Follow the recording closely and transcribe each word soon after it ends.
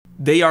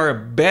They are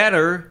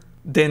better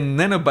than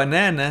Nano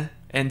Banana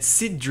and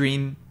Seed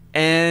Dream,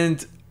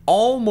 and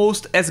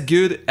almost as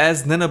good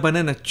as Nano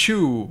Banana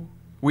 2,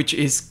 which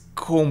is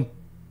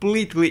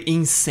completely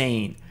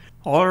insane.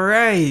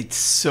 Alright,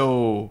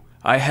 so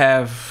I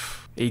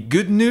have a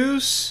good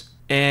news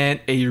and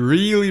a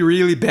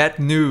really bad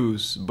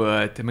news,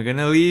 but I'm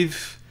gonna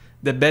leave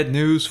the bad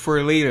news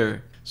for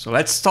later. So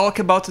let's talk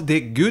about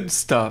the good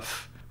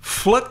stuff.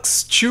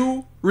 Flux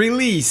 2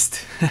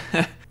 released.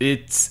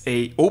 It's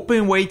a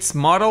open weights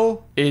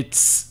model.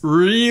 It's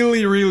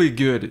really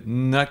good,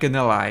 not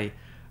gonna lie.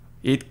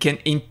 You can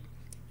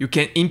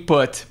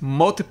input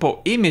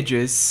multiple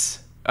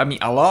images, I mean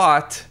a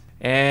lot,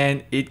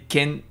 and it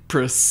can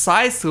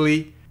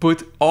precisely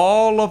put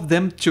all of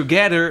them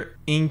together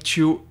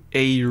into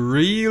a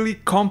really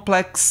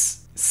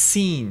complex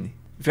scene.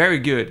 Very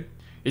good.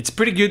 It's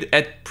pretty good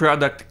at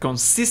product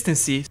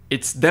consistency.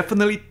 It's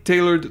definitely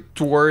tailored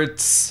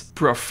towards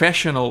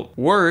professional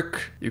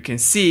work. You can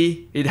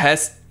see it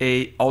has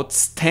a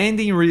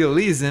outstanding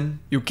realism.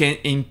 You can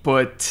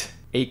input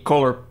a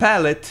color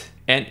palette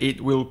and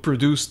it will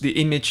produce the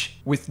image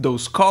with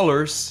those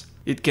colors.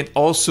 It can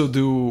also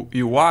do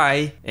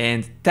UI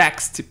and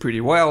text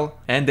pretty well.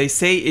 And they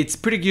say it's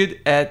pretty good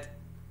at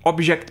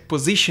object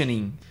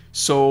positioning.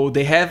 So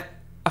they have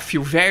a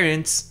few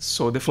variants.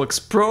 So the Flux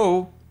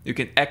Pro you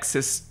can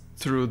access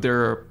through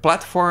their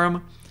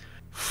platform,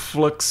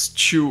 Flux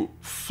 2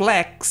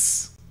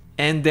 Flex,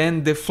 and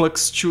then the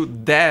Flux 2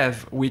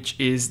 Dev, which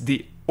is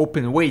the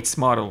open weights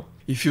model.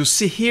 If you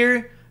see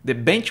here the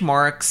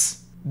benchmarks,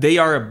 they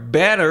are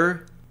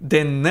better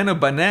than Nano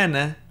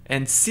Banana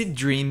and Seed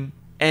Dream,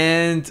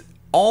 and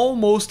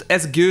almost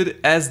as good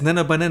as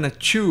Nano Banana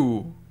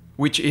 2,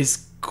 which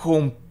is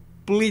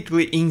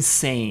completely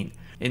insane.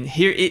 And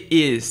here it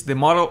is, the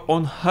model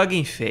on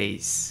Hugging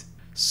Face.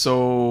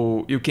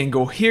 So you can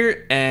go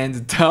here and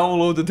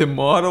download the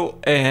model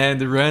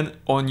and run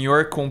on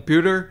your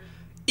computer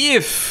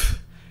if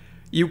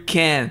you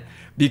can,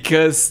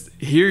 because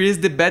here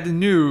is the bad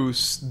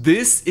news.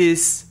 This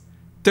is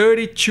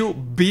 32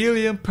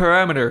 billion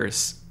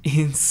parameters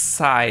in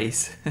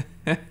size.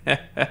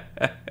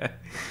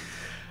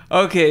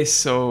 Okay,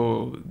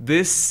 so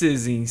this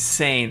is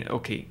insane.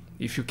 Okay,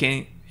 if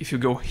you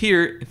go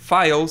here in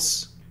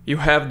files, you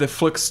have the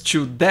Flux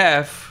 2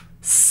 Dev,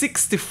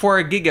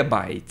 64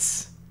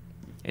 gigabytes.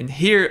 And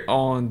here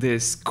on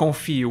this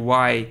Comfy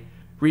UI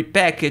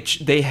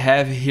repackage, they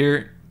have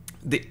here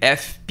the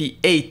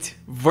FP8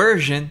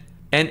 version,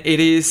 and it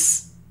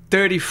is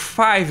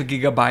 35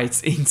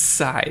 gigabytes in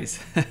size.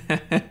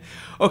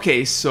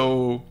 Okay,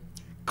 so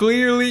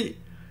clearly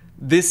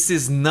this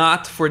is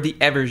not for the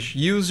average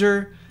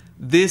user.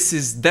 This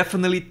is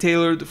definitely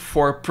tailored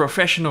for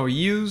professional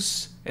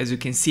use, as you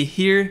can see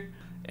here.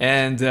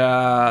 And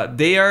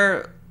they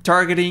are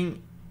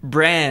targeting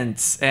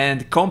brands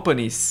and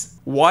companies,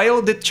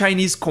 while the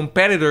Chinese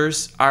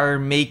competitors are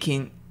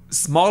making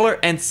smaller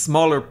and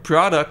smaller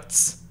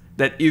products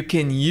that you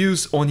can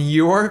use on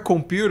your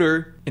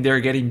computer, and they're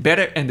getting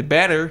better and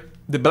better.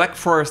 The Black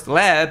Forest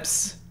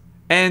Labs,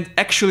 and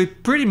actually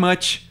pretty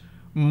much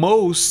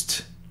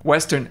most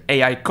Western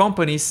AI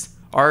companies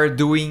are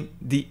doing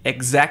the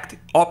exact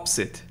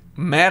opposite.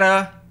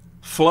 Meta,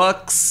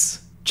 Flux,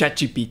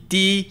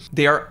 ChatGPT,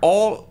 they are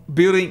all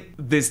building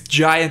these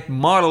giant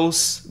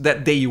models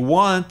that they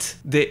want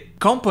the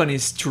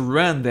companies to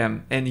run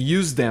them and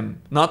use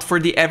them, not for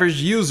the average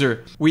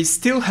user. We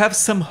still have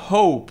some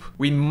hope.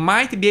 We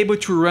might be able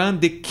to run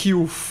the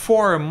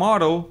Q4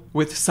 model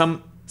with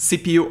some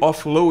CPU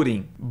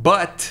offloading,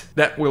 but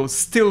that will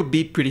still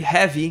be pretty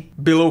heavy.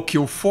 Below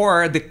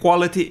Q4, the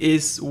quality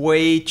is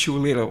way too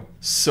little.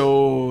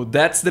 So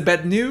that's the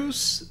bad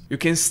news. You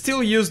can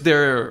still use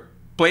their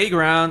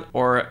Playground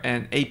or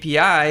an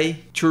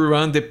API to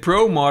run the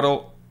Pro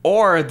model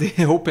or the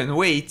open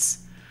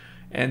weights,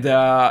 and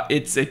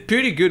it's a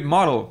pretty good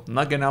model,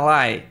 not gonna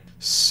lie.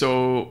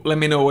 So let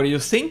me know what you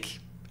think,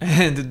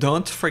 and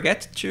don't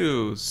forget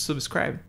to subscribe.